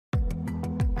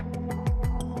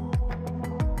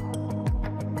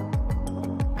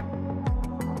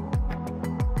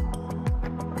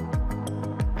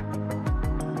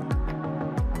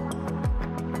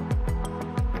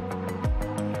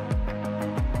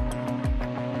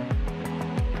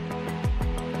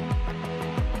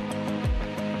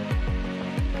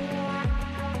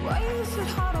is it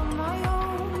hard on my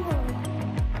own?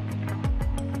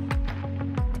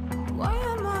 Why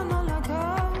am I not like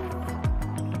her?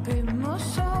 A bit more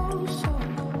so.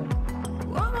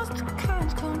 Why must the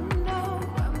curtains come down?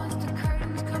 Why must the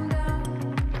curtains come down?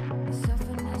 The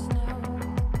softness now.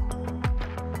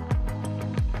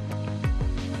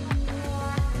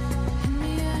 In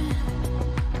the end,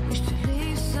 we should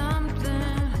leave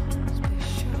something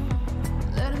special.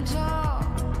 Let him talk.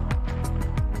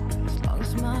 As long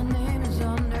as my name is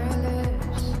on their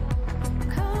lips.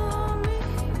 Call me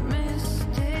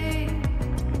mysterious.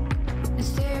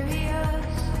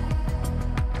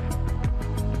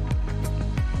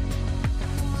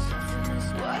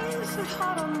 Why is it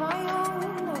hard on my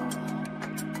own?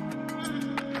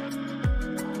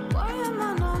 Why am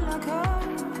I not like her?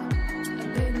 A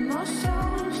bit more so.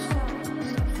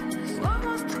 Why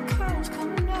must the curtains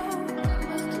come down? Why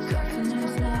must the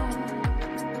softness now?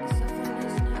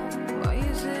 Why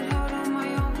is it hard on my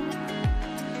own?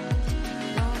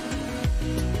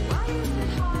 Why is it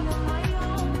hard on my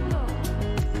own?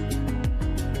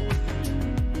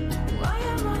 Why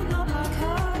am I not like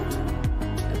her?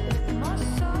 A bit more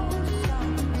so.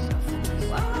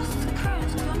 Why must the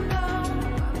curtains come down?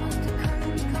 Why must the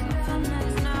curtains come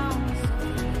down now?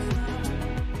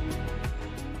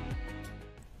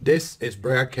 This is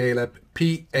Brer Caleb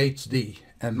Ph.D.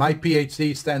 and my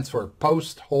Ph.D. stands for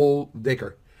Post-Hole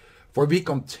Digger, for we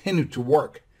continue to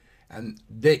work and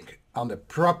dig on the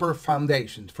proper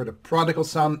foundation for the prodigal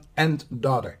son and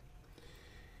daughter.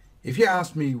 If you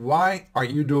ask me, why are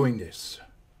you doing this?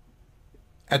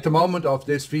 At the moment of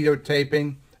this video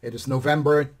taping, it is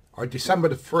November or December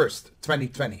the 1st,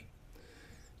 2020.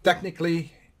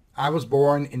 Technically, I was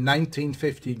born in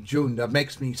 1950 June. That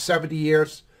makes me 70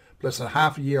 years plus a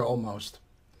half a year almost.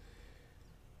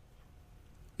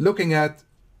 Looking at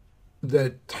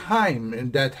the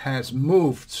time that has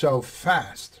moved so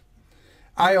fast,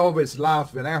 I always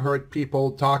laughed when I heard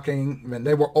people talking when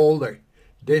they were older.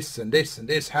 This and this and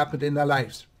this happened in their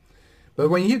lives. But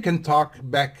when you can talk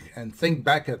back and think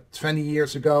back at 20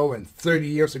 years ago and 30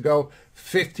 years ago,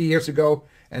 50 years ago,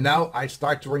 and now I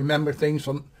start to remember things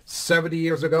from 70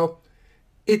 years ago,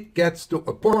 it gets to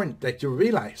a point that you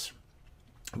realize,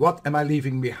 what am I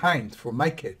leaving behind for my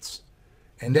kids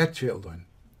and their children?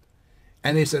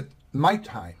 And is it my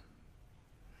time?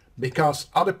 Because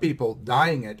other people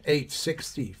dying at age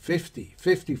 60, 50,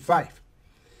 55.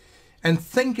 And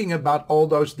thinking about all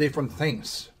those different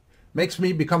things makes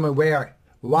me become aware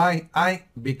why I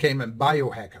became a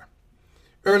biohacker.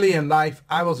 Early in life,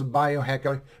 I was a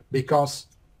biohacker because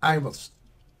I was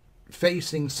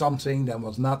facing something that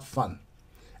was not fun.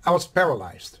 I was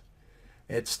paralyzed.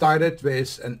 It started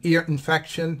with an ear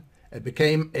infection. It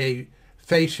became a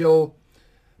facial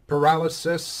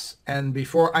paralysis, and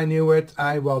before I knew it,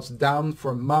 I was down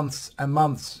for months and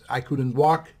months. I couldn't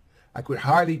walk, I could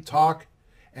hardly talk,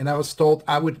 and I was told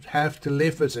I would have to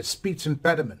live with a speech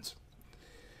impediment.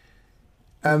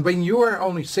 And when you are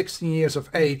only 16 years of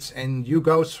age and you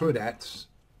go through that,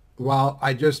 while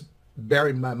I just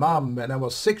buried my mom when I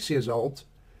was 6 years old,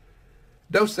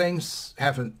 those things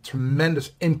have a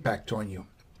tremendous impact on you.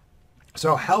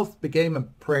 So health became a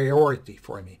priority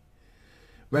for me.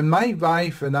 When my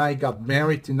wife and I got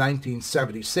married in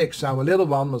 1976, our little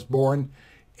one was born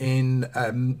in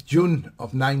June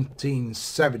of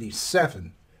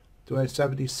 1977.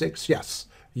 76? Yes,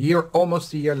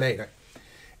 almost a year later.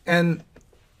 And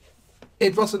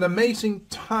it was an amazing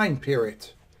time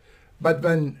period. But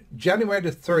when January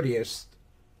the 30th,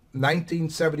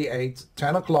 1978,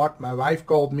 10 o'clock, my wife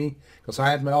called me because I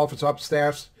had my office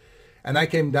upstairs, and I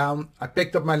came down, I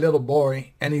picked up my little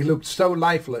boy, and he looked so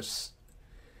lifeless.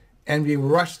 And we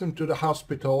rushed him to the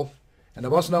hospital, and there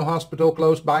was no hospital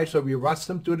close by, so we rushed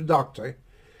him to the doctor,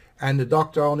 and the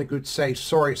doctor only could say,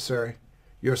 "Sorry, sir,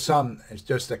 your son has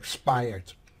just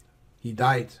expired. He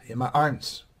died in my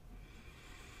arms."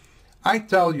 I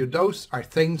tell you, those are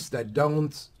things that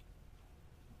don't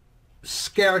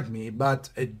scare me, but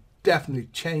it definitely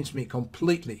changed me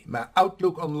completely. My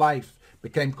outlook on life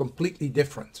became completely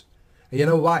different. And you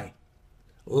know why?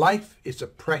 Life is a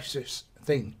precious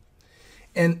thing.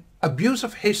 In Abuse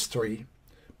of History,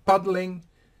 Puddle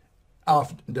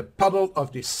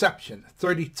of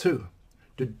Deception-32,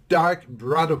 the Dark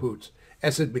Brotherhood,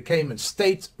 as it became a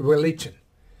state religion,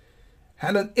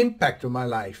 had an impact on my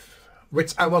life,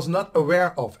 which I was not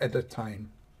aware of at the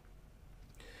time.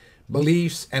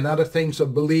 Beliefs and other things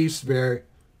of beliefs were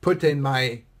put in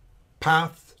my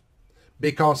path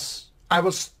because I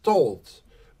was told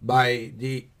by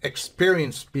the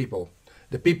experienced people,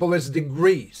 the people with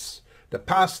degrees, the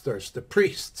pastors, the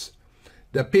priests,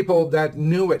 The people that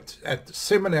knew it at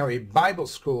seminary, Bible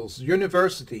schools,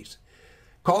 universities,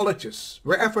 colleges,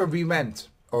 wherever we went,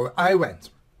 or I went.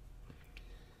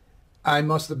 I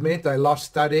must admit I love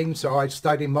studying, so I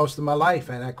studied most of my life,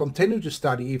 and I continue to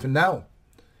study even now.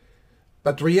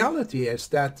 But reality is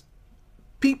that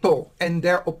people and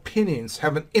their opinions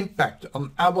have an impact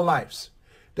on our lives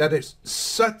that is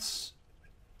such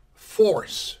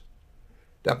force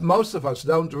that most of us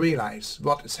don't realize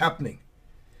what is happening.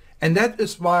 And that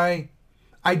is why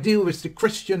I deal with the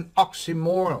Christian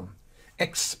oxymoron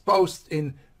exposed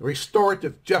in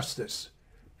restorative justice,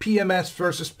 PMS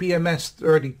versus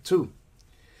PMS-32.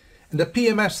 And the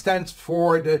PMS stands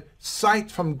for the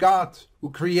sight from God who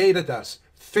created us,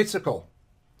 physical.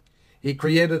 He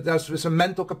created us with a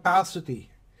mental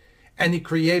capacity, and he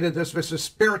created us with a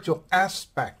spiritual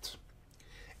aspect.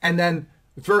 And then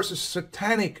versus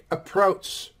satanic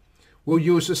approach, who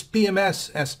uses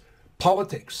PMS as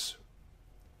politics.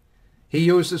 He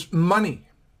uses money,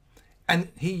 and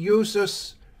he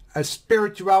uses a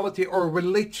spirituality or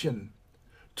religion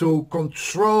to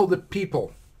control the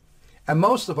people. And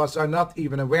most of us are not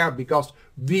even aware because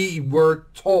we were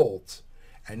told.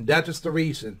 And that is the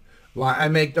reason why I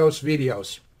make those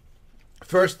videos.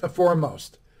 First and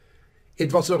foremost,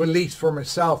 it was a release for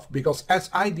myself, because as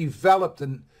I developed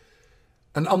an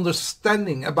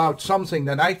understanding about something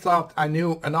that I thought I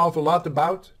knew an awful lot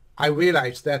about, I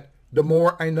realized that the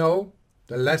more I know,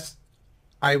 the less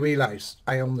I realize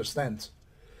I understand.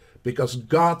 Because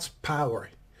God's power,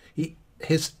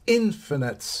 his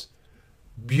infinite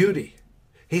beauty,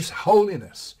 his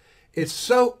holiness is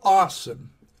so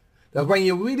awesome that when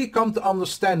you really come to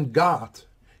understand God,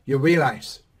 you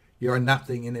realize you are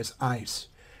nothing in his eyes.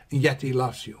 And yet he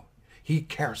loves you. He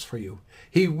cares for you.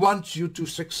 He wants you to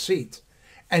succeed.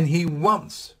 And he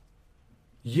wants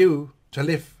you to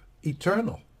live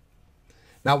eternal.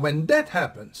 Now when that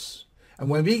happens, and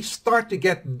when we start to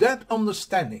get that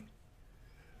understanding,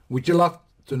 would you love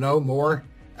to know more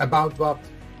about what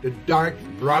the Dark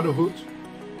Brotherhood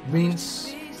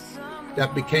means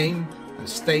that became a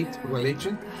state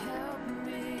religion?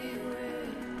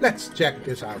 Let's check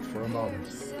this out for a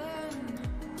moment.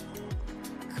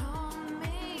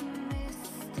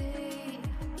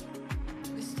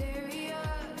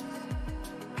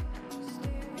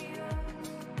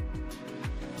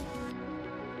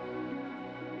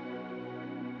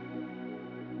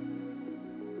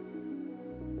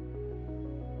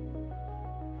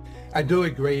 I do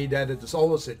agree that it is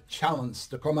always a challenge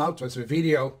to come out with a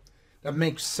video that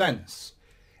makes sense.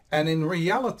 And in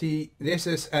reality, this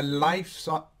is a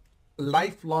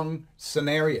lifelong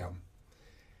scenario.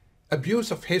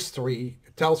 Abuse of history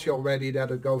tells you already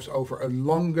that it goes over a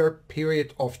longer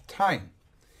period of time.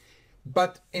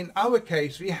 But in our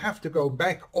case, we have to go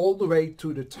back all the way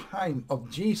to the time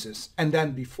of Jesus and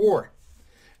then before.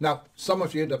 Now, some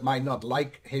of you that might not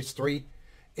like history,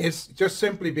 is just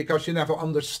simply because you never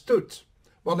understood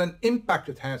what an impact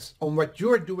it has on what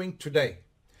you're doing today.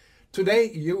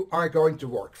 Today you are going to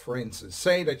work, for instance.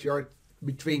 Say that you're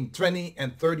between 20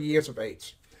 and 30 years of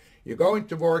age. You're going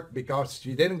to work because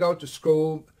you didn't go to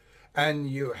school and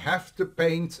you have to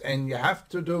paint and you have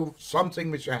to do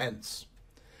something with your hands.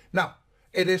 Now,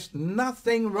 it is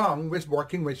nothing wrong with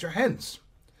working with your hands.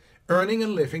 Earning a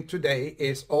living today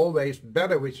is always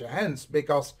better with your hands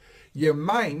because your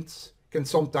mind can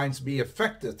sometimes be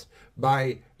affected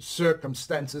by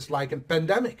circumstances like a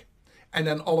pandemic. And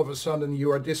then all of a sudden you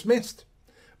are dismissed.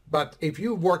 But if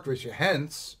you work with your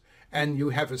hands and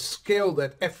you have a skill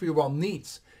that everyone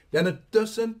needs, then it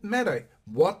doesn't matter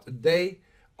what day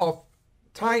of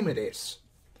time it is.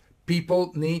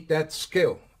 People need that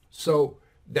skill. So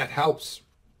that helps.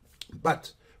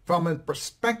 But from a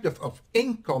perspective of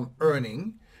income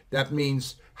earning, that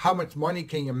means how much money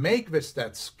can you make with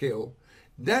that skill?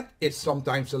 That is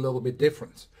sometimes a little bit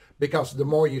different, because the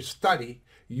more you study,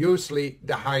 usually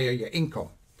the higher your income.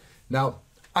 Now,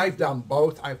 I've done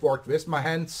both. I've worked with my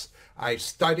hands, I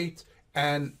studied,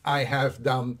 and I have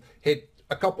hit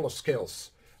a couple of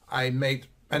skills. I made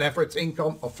an average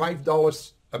income of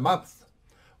 $5 a month,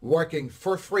 working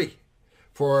for free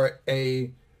for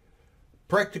a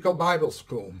practical Bible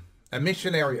school, a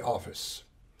missionary office.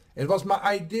 It was my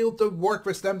ideal to work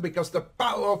with them because the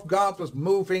power of God was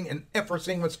moving and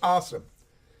everything was awesome.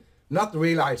 Not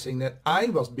realizing that I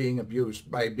was being abused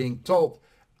by being told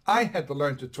I had to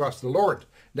learn to trust the Lord.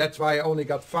 That's why I only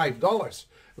got $5.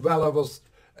 Well, I was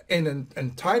in a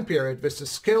time period with the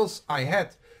skills I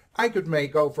had, I could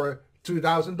make over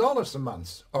 $2,000 a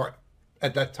month, or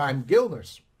at that time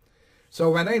guilders.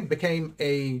 So when I became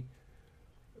a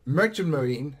merchant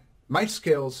marine, my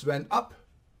skills went up.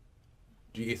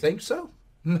 Do you think so?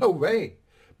 No way.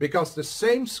 because the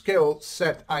same skill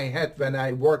set I had when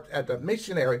I worked at a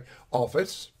missionary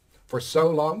office for so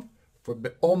long, for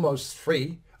almost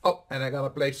free. Oh, and I got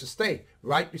a place to stay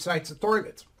right beside the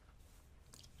toilet.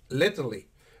 Literally,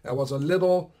 there was a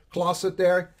little closet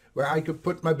there where I could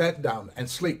put my bed down and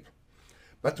sleep.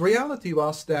 But the reality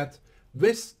was that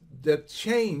with the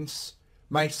change,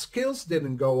 my skills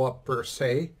didn't go up per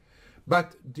se,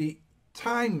 but the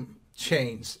time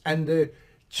change and the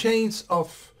change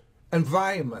of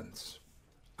environment.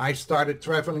 I started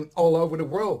traveling all over the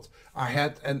world. I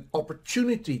had an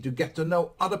opportunity to get to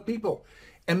know other people.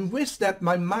 And with that,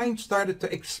 my mind started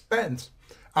to expand.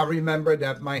 I remember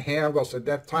that my hair was at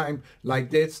that time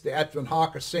like this, the Edwin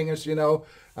Hawker singers, you know,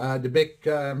 the big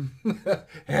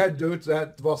hairdo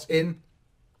that was in.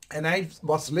 And I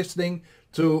was listening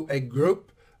to a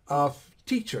group of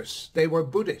teachers. They were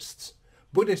Buddhists,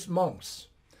 Buddhist monks.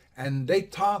 And they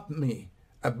taught me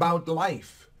about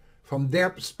life from their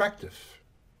perspective.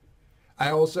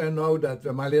 I also know that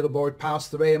when my little boy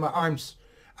passed away in my arms,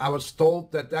 I was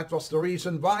told that that was the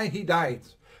reason why he died.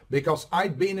 Because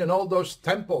I'd been in all those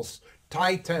temples,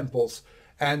 Thai temples,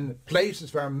 and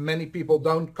places where many people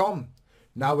don't come.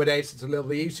 Nowadays it's a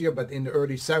little easier, but in the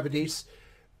early 70s,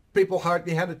 people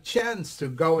hardly had a chance to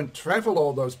go and travel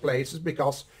all those places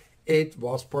because it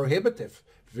was prohibitive,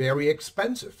 very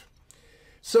expensive.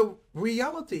 So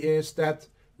reality is that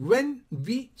when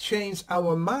we change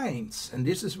our minds, and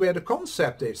this is where the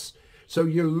concept is, so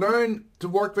you learn to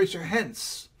work with your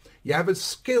hands, you have a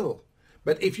skill,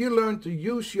 but if you learn to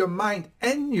use your mind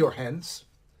and your hands,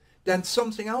 then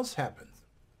something else happens.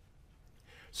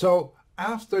 So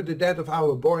after the death of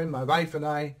our boy, my wife and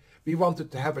I, we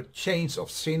wanted to have a change of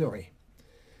scenery.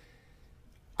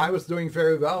 I was doing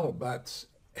very well, but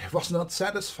it was not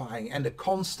satisfying, and the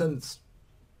constant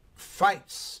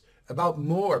fights about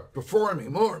more,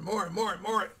 performing more.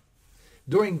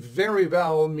 Doing very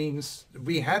well means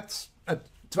we had a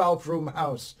 12-room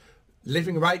house,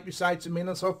 living right beside the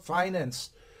Minister of Finance,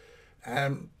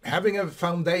 having a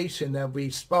foundation, and we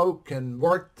spoke and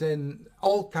worked in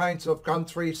all kinds of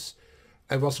countries.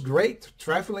 It was great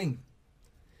traveling,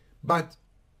 but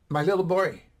my little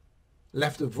boy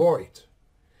left a void.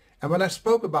 And when I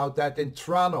spoke about that in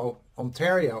Toronto,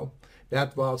 Ontario,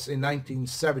 that was in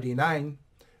 1979,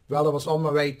 while I was on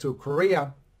my way to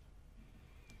Korea,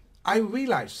 I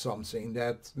realized something,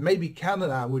 that maybe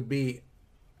Canada would be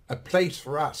a place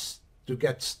for us to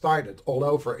get started all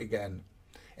over again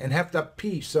and have that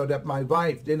peace, so that my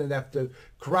wife didn't have to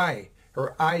cry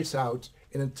her eyes out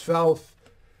in a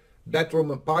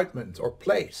 12-bedroom apartment or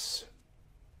place.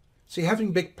 See,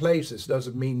 having big places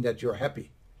doesn't mean that you're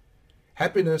happy.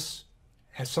 Happiness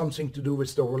has something to do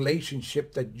with the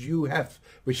relationship that you have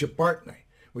with your partner,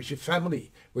 with your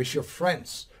family, with your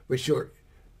friends, with your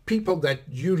people that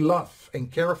you love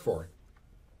and care for.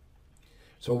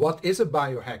 So what is a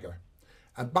biohacker?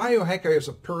 A biohacker is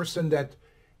a person that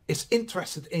is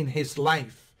interested in his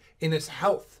life, in his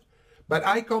health. But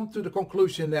I come to the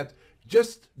conclusion that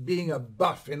just being a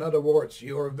buff, in other words,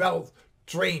 you're well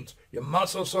trained, your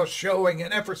muscles are showing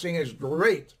and everything is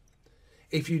great.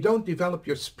 If you don't develop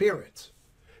your spirit,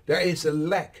 there is a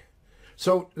lack.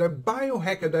 So the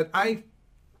biohacker that I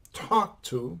talk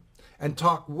to and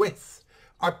talk with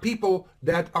are people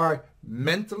that are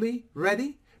mentally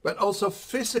ready, but also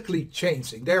physically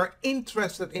changing. They are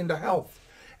interested in the health.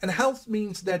 And health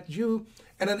means that you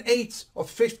at an age of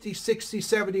 50, 60,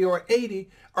 70 or 80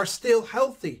 are still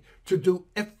healthy to do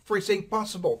everything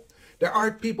possible. There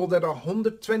are people that are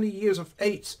 120 years of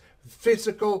age,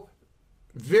 physical,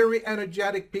 very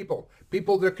energetic people,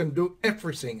 people that can do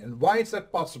everything. And why is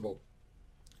that possible?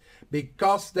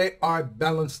 Because they are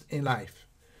balanced in life.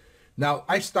 Now,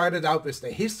 I started out with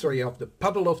the history of the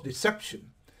Puddle of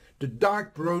Deception, the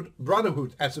Dark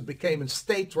Brotherhood, as it became a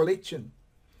state religion.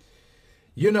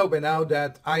 You know by now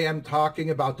that I am talking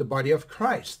about the body of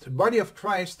Christ. The body of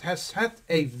Christ has had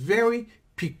a very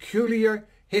peculiar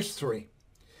history.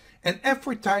 And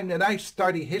every time that I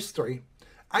study history,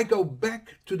 I go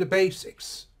back to the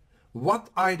basics. What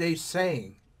are they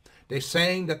saying? They're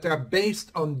saying that they're based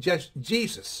on just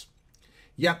Jesus.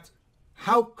 Yet,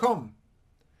 how come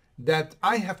that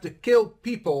I have to kill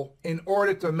people in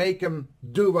order to make them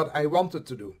do what I wanted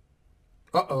to do?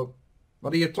 Uh-oh,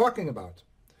 what are you talking about?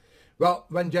 Well,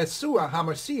 when Yeshua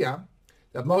HaMashiach,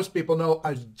 that most people know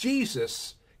as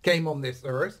Jesus, came on this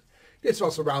earth, this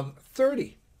was around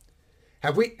 30.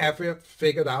 Have we ever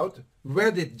figured out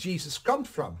where did Jesus come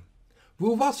from?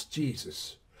 Who was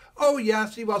Jesus? Oh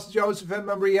yes, he was Joseph and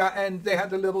Maria, and they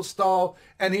had a little stall,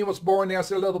 and he was born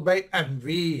as a little babe, and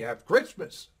we have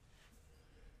Christmas.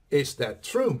 Is that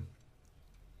true?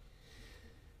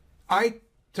 I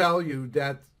tell you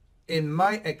that in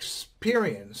my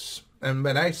experience, and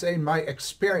when I say my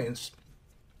experience,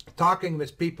 talking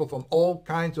with people from all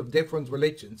kinds of different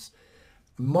religions,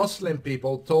 Muslim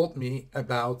people told me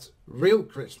about real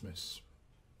Christmas.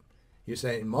 You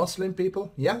say Muslim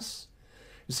people? Yes.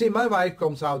 You see, my wife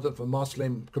comes out of a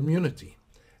Muslim community.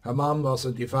 Her mom was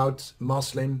a devout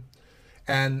Muslim,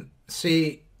 and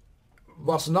she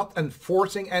was not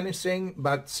enforcing anything,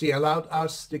 but she allowed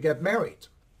us to get married.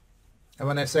 And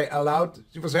when I say allowed,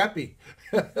 she was happy.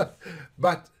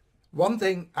 But one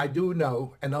thing I do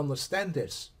know and understand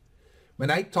is, when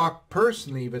I talk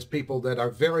personally with people that are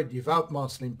very devout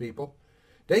Muslim people,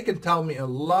 they can tell me a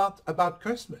lot about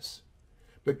Christmas.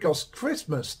 Because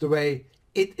Christmas, the way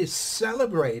it is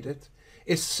celebrated,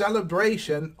 is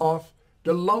celebration of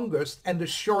the longest and the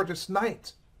shortest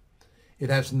night. It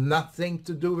has nothing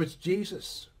to do with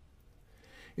Jesus.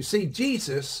 You see,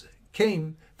 Jesus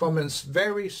came from a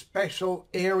very special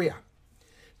area.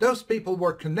 Those people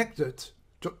were connected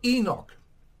to Enoch.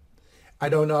 I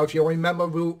don't know if you remember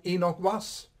who Enoch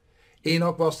was.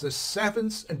 Enoch was the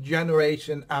 7th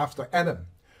generation after Adam.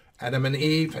 Adam and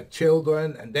Eve had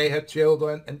children, and they had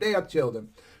children, and they had children.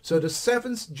 So the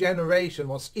 7th generation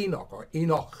was Enoch, or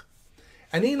Enoch.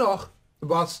 And Enoch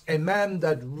was a man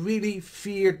that really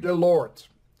feared the Lord.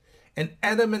 And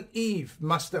Adam and Eve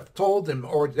must have told him,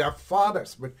 or their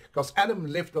fathers, because Adam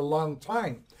lived a long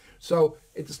time. So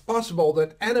it is possible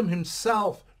that Adam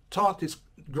himself taught his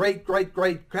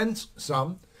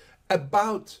great-great-great-grandson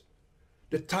about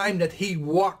the time that he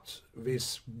walked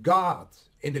with God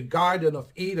in the Garden of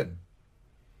Eden.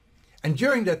 And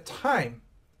during that time,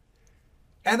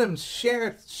 Adam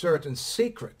shared certain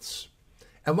secrets.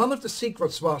 And one of the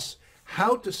secrets was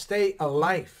how to stay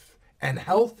alive and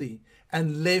healthy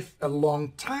and live a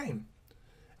long time.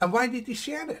 And why did he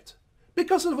share that?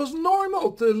 Because it was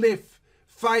normal to live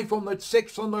 500,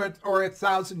 600 or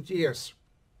 1,000 years.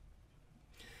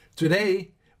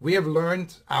 Today, we have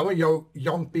learned, our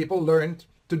young people learned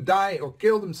to die or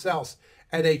kill themselves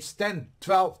at age 10,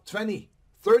 12, 20,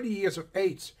 30 years of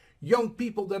age. Young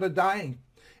people that are dying.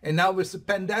 And now with the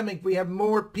pandemic, we have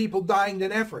more people dying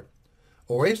than ever.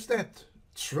 Or is that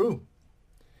true?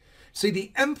 See,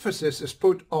 the emphasis is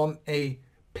put on a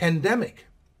pandemic.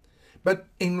 But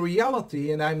in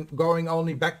reality, and I'm going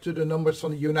only back to the numbers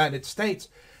from the United States,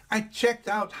 I checked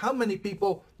out how many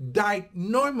people died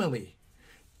normally.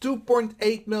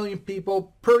 2.8 million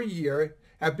people per year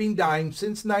have been dying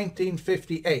since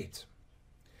 1958.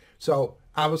 So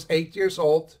I was 8 years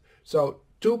old, so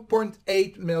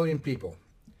 2.8 million people.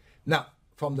 Now,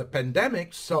 from the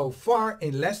pandemic, so far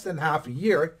in less than half a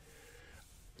year,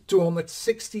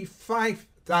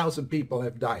 265,000 people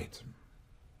have died.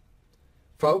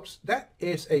 Folks, that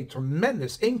is a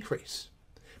tremendous increase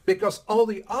because all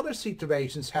the other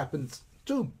situations happened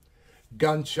too.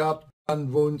 Gunshot,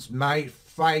 gun wounds, knife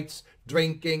fights,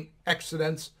 drinking,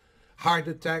 accidents, heart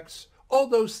attacks, all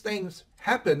those things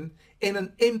happen in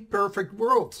an imperfect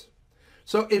world.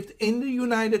 So if in the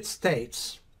United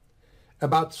States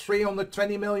about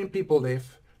 320 million people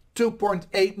live,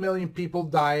 2.8 million people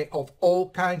die of all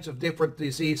kinds of different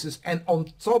diseases, and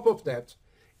on top of that,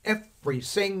 every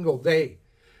single day,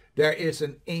 there is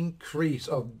an increase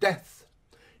of death.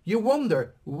 You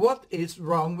wonder what is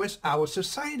wrong with our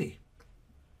society.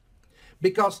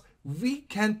 Because we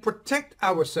can protect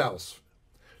ourselves.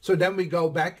 So then we go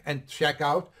back and check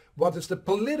out what is the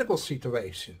political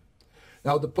situation.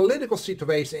 Now, the political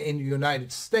situation in the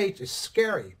United States is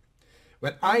scary.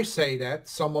 When I say that,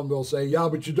 someone will say, yeah,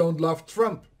 but you don't love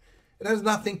Trump. It has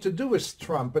nothing to do with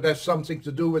Trump. It has something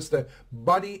to do with the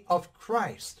body of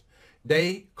Christ.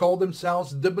 They call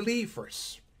themselves the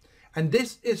believers. And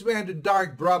this is where the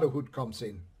Dark Brotherhood comes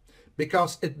in.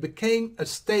 Because it became a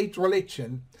state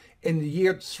religion in the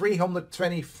year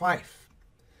 325.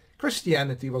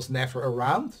 Christianity was never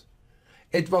around.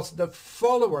 It was the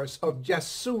followers of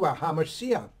Yeshua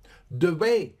HaMashiach, the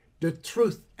way, the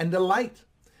truth, and the light.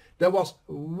 There was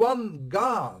one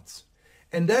God,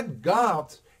 and that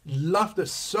God loved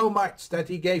us so much that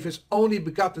he gave his only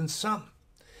begotten Son.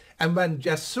 And when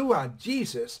Yeshua,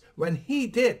 Jesus, when he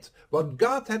did what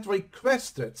God had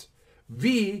requested,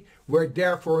 we were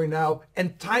therefore now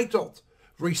entitled.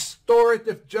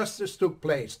 Restorative justice took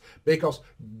place because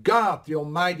God, the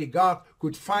Almighty God,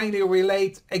 could finally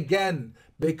relate again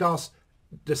because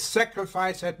the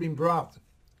sacrifice had been brought.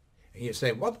 And you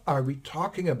say, what are we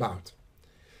talking about?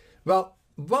 Well,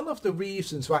 one of the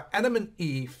reasons why Adam and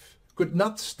Eve could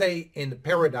not stay in the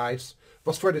paradise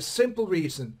was for the simple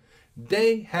reason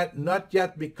they had not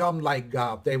yet become like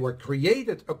God. They were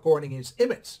created according to his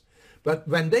image. But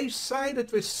when they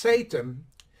sided with Satan,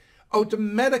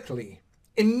 automatically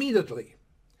Immediately,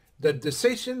 the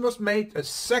decision was made a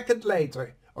second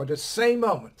later, or the same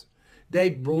moment, they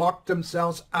blocked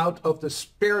themselves out of the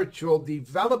spiritual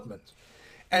development.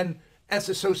 And as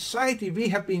a society, we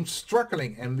have been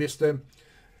struggling, and with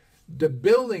the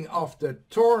building of the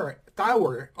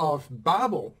Tower of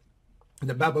Babel,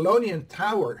 the Babylonian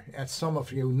Tower, as some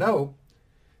of you know,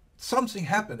 something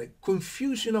happened, a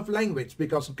confusion of language,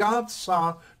 because God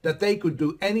saw that they could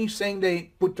do anything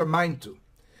they put their mind to.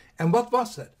 And what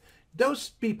was that? Those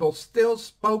people still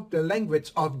spoke the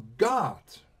language of God.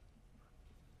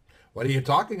 What are you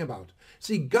talking about?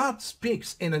 See, God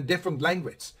speaks in a different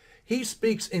language. He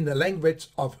speaks in the language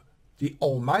of the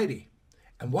Almighty.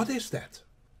 And what is that?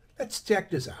 Let's check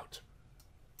this out.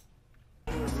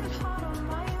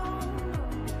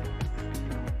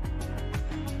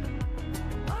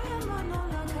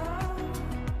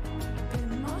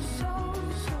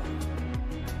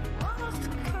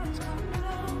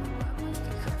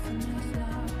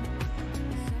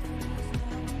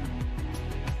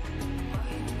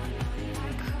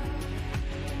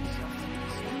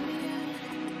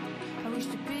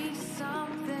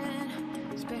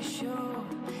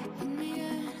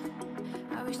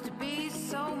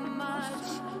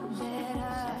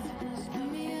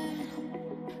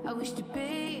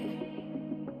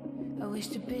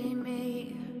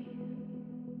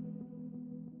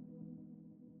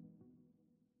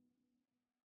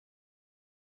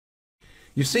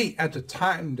 You see, at the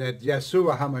time that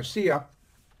Yeshua HaMashiach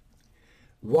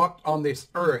walked on this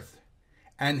earth,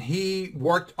 and he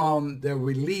worked on the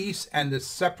release and the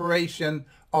separation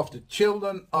of the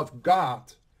children of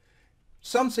God,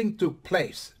 something took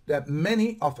place that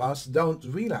many of us don't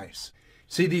realize.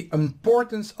 See, the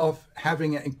importance of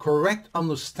having a correct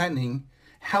understanding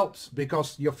helps,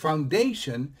 because your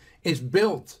foundation is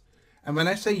built. And when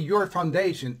I say your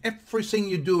foundation, everything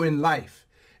you do in life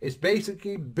is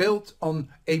basically built on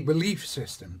a belief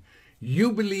system.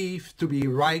 You believe to be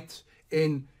right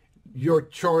in your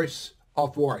choice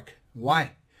of work.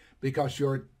 Why? Because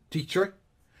your teacher,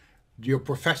 your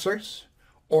professors,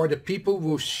 or the people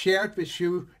who shared with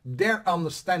you their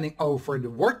understanding over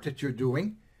the work that you're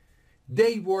doing,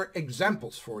 they were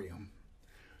examples for you.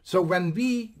 So when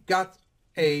we got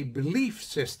a belief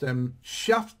system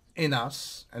shoved in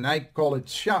us, and I call it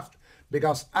shoved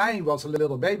because I was a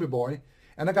little baby boy,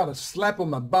 and I got a slap on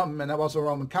my bum, and I was a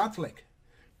Roman Catholic.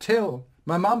 Till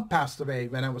my mom passed away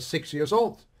when I was 6 years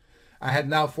old. I had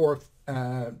now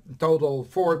total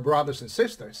four brothers and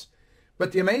sisters.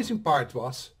 But the amazing part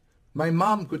was, my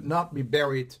mom could not be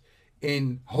buried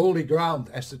in holy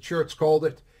ground, as the church called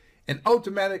it. And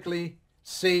automatically,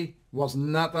 she was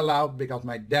not allowed because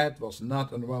my dad was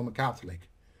not a Roman Catholic.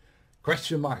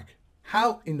 Question mark.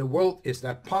 How in the world is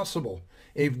that possible?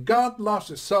 If God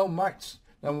loves us so much,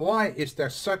 then why is there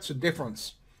such a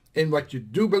difference in what you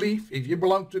do believe, if you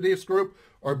belong to this group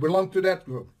or belong to that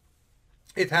group?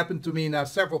 It happened to me now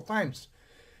several times.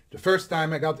 The first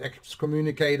time I got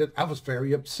excommunicated, I was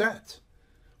very upset.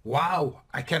 Wow,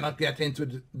 I cannot get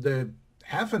into the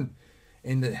heaven,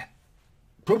 in the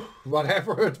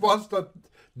whatever it was that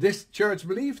this church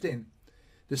believed in.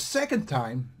 The second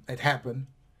time it happened,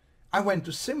 I went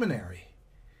to seminary,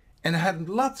 and I had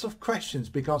lots of questions,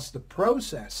 because the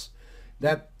process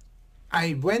that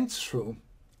I went through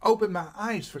opened my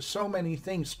eyes for so many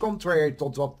things contrary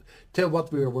to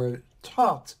what we were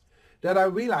taught, that I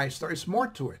realized there is more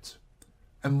to it.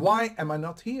 And why am I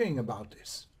not hearing about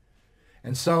this?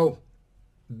 And so,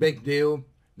 big deal.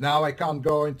 Now I can't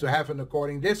go into heaven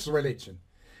according to this religion.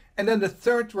 And then the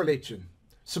third religion,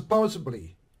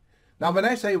 supposedly. Now when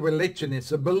I say religion,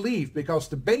 it's a belief, because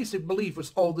the basic belief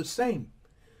was all the same.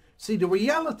 See, the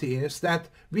reality is that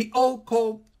we all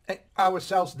call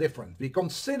ourselves different. We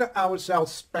consider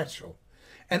ourselves special.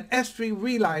 And as we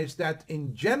realize that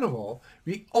in general,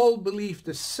 we all believe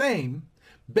the same,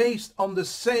 based on the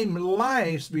same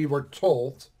lies we were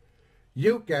told,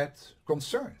 you get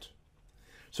concerned.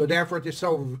 So therefore it is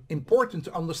so important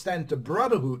to understand the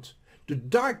brotherhood, the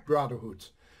Dark Brotherhood,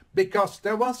 because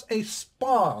there was a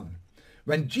spawn.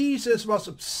 When Jesus was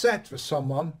upset with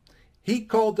someone, he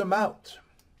called them out.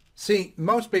 See,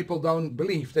 most people don't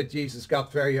believe that Jesus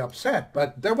got very upset,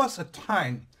 but there was a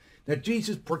time that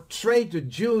Jesus portrayed the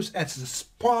Jews as the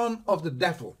spawn of the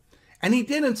devil. And he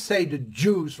didn't say the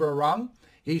Jews were wrong.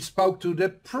 He spoke to the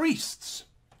priests.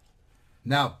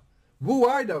 Now, who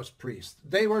are those priests?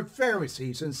 They were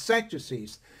Pharisees and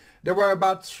Sadducees. There were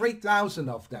about 3,000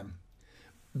 of them.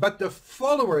 But the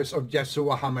followers of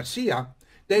Yeshua HaMashiach,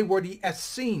 they were the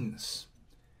Essenes,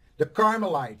 the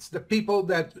Carmelites, the people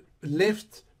that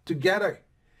lived together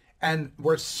and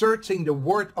were searching the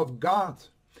word of God.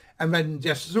 And when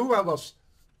Yeshua was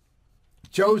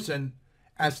chosen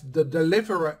as the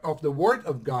deliverer of the word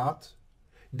of God,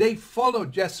 they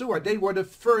followed Yeshua. They were the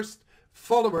first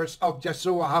followers of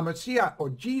Yeshua HaMashiach, or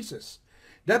Jesus.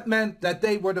 That meant that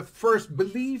they were the first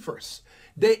believers.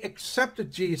 They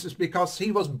accepted Jesus because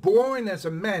he was born as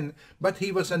a man, but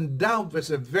he was endowed with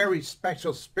a very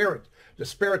special spirit, the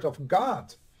Spirit of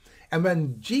God. And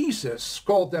when Jesus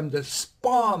called them the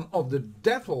spawn of the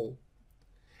devil,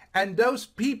 and those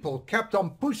people kept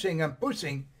on pushing and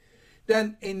pushing,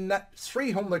 then in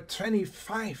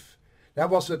 325, that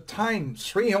was a time,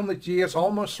 300 years,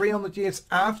 almost 300 years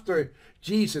after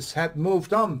Jesus had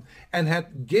moved on and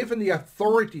had given the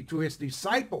authority to his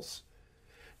disciples,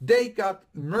 they got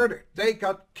murdered, they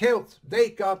got killed, they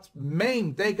got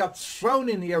maimed, they got thrown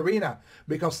in the arena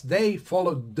because they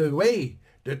followed the way,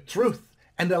 the truth,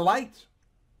 and the light.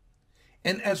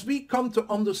 And as we come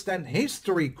to understand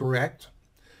history correct,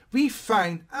 we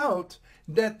find out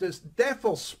that this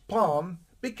devil's spawn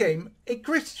became a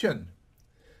Christian.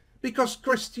 Because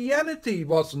Christianity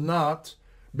was not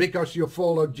because you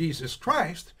followed Jesus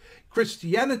Christ.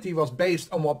 Christianity was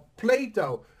based on what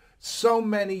Plato, so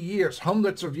many years,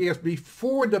 hundreds of years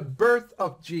before the birth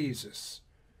of Jesus,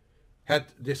 had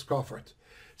discovered.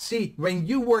 See, when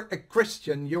you were a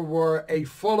Christian, you were a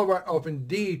follower of a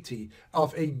deity,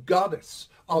 of a goddess,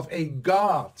 of a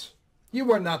god. You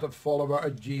were not a follower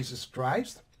of Jesus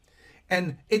Christ.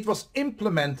 And it was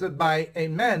implemented by a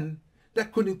man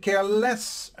that couldn't care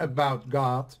less about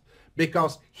God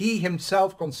because he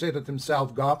himself considered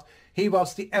himself God. He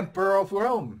was the emperor of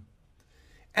Rome.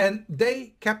 And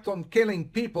they kept on killing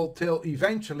people till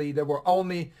eventually there were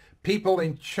only people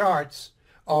in charge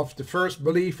of the first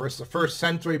believers, the first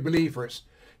century believers,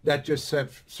 that just said,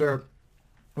 sir,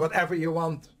 whatever you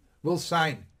want, we'll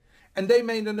sign. And they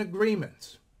made an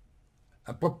agreement,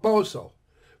 a proposal,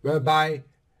 whereby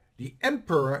the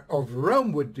emperor of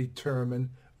Rome would determine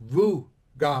who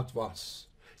God was.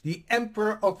 The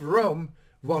emperor of Rome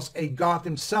was a god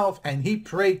himself, and he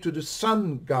prayed to the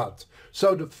sun god.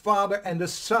 So the Father and the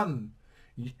Son,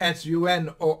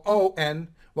 S-U-N or O-N,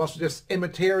 was just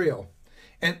immaterial.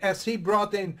 And as he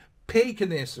brought in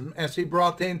paganism, as he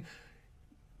brought in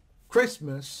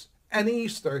Christmas and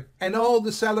Easter and all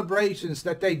the celebrations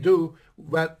that they do,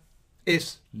 that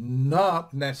is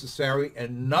not necessary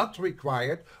and not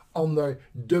required under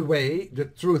the way, the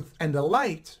truth, and the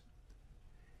light,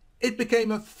 it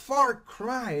became a far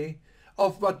cry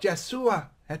of what Yeshua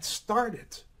had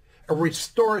started, a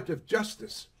restorative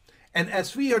justice. And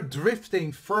as we are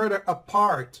drifting further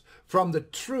apart from the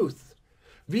truth,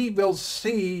 we will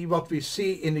see what we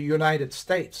see in the United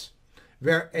States,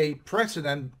 where a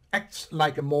president acts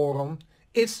like a moron,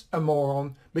 is a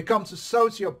moron, becomes a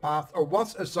sociopath, or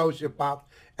was a sociopath.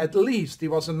 At least he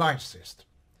was a narcissist.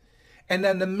 And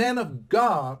then the man of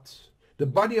God, the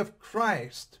body of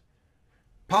Christ,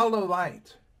 Paula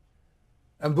White,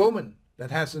 a woman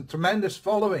that has a tremendous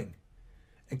following,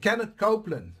 and Kenneth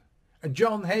Copeland, and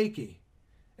John Hagee,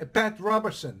 and Pat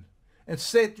Robertson, and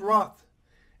Sid Roth,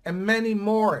 and many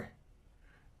more,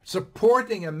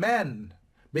 supporting a man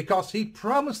because he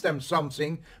promised them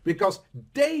something, because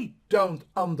they don't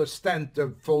understand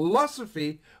the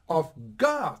philosophy of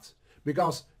God.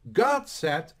 Because God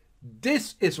said,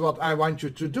 this is what I want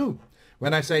you to do.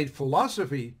 When I say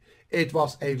philosophy, it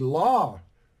was a law.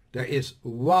 There is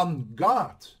one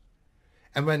God.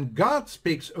 And when God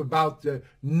speaks about the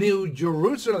New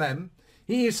Jerusalem,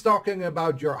 he is talking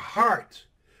about your heart,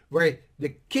 where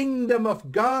the kingdom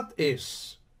of God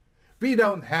is. We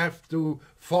don't have to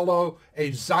follow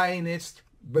a Zionist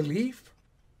belief,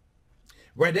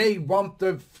 where they want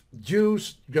the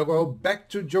Jews to go back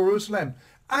to Jerusalem.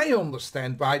 I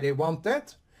understand why they want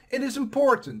that. It is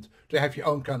important to have your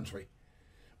own country.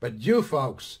 But you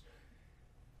folks,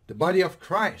 the body of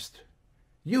Christ,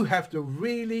 you have to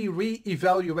really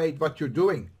re-evaluate what you're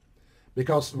doing.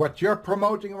 Because what you're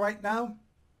promoting right now,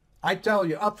 I tell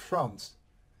you up front,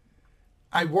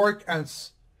 I work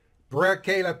as Brer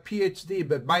Caleb PhD,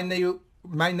 but my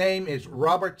name is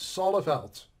Robert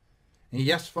Solleveld. And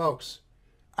yes, folks,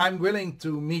 I'm willing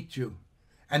to meet you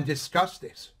and discuss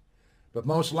this. But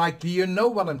most likely you know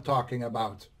what I'm talking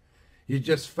about. You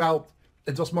just felt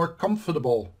it was more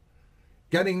comfortable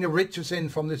getting the riches in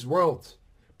from this world,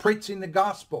 preaching the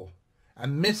gospel,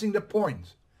 and missing the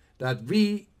point that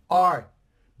we are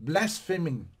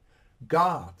blaspheming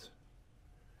God.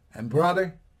 And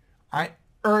brother, I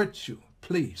urge you,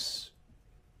 please,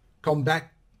 come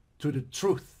back to the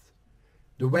truth,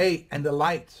 the way and the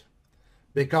light.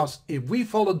 Because if we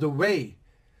follow the way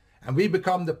and we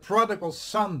become the prodigal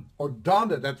son or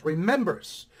daughter that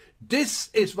remembers, this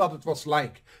is what it was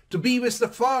like to be with the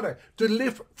Father, to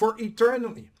live for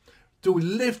eternity, to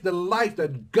live the life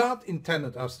that God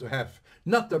intended us to have,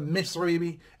 not the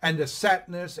misery and the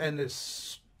sadness and the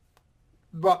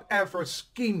whatever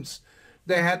schemes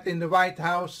they had in the White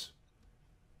House.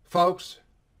 Folks,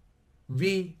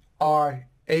 we are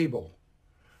able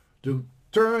to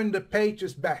turn the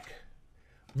pages back.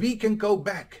 We can go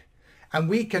back and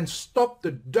we can stop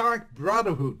the Dark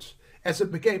Brotherhood as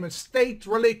it became a state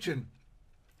religion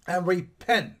and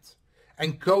repent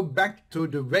and go back to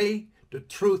the way, the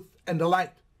truth, and the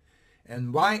light.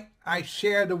 And why I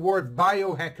share the word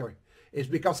biohacker is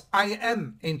because I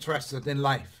am interested in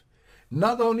life,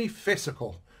 not only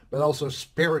physical, but also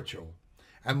spiritual.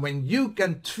 And when you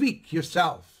can tweak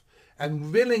yourself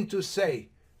and willing to say,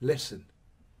 listen,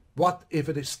 what if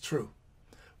it is true?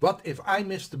 What if I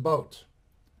missed the boat?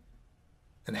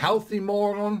 And healthy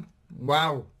moron,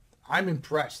 wow, I'm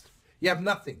impressed. You have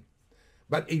nothing.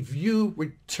 But if you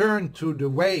return to the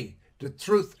way, the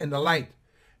truth, and the light,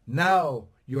 now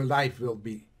your life will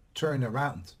be turned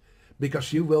around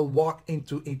because you will walk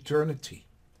into eternity.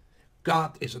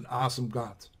 God is an awesome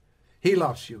God. He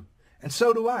loves you, and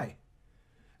so do I.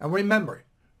 And remember,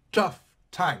 tough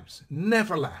times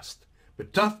never last,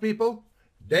 but tough people,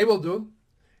 they will do.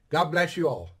 God bless you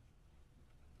all.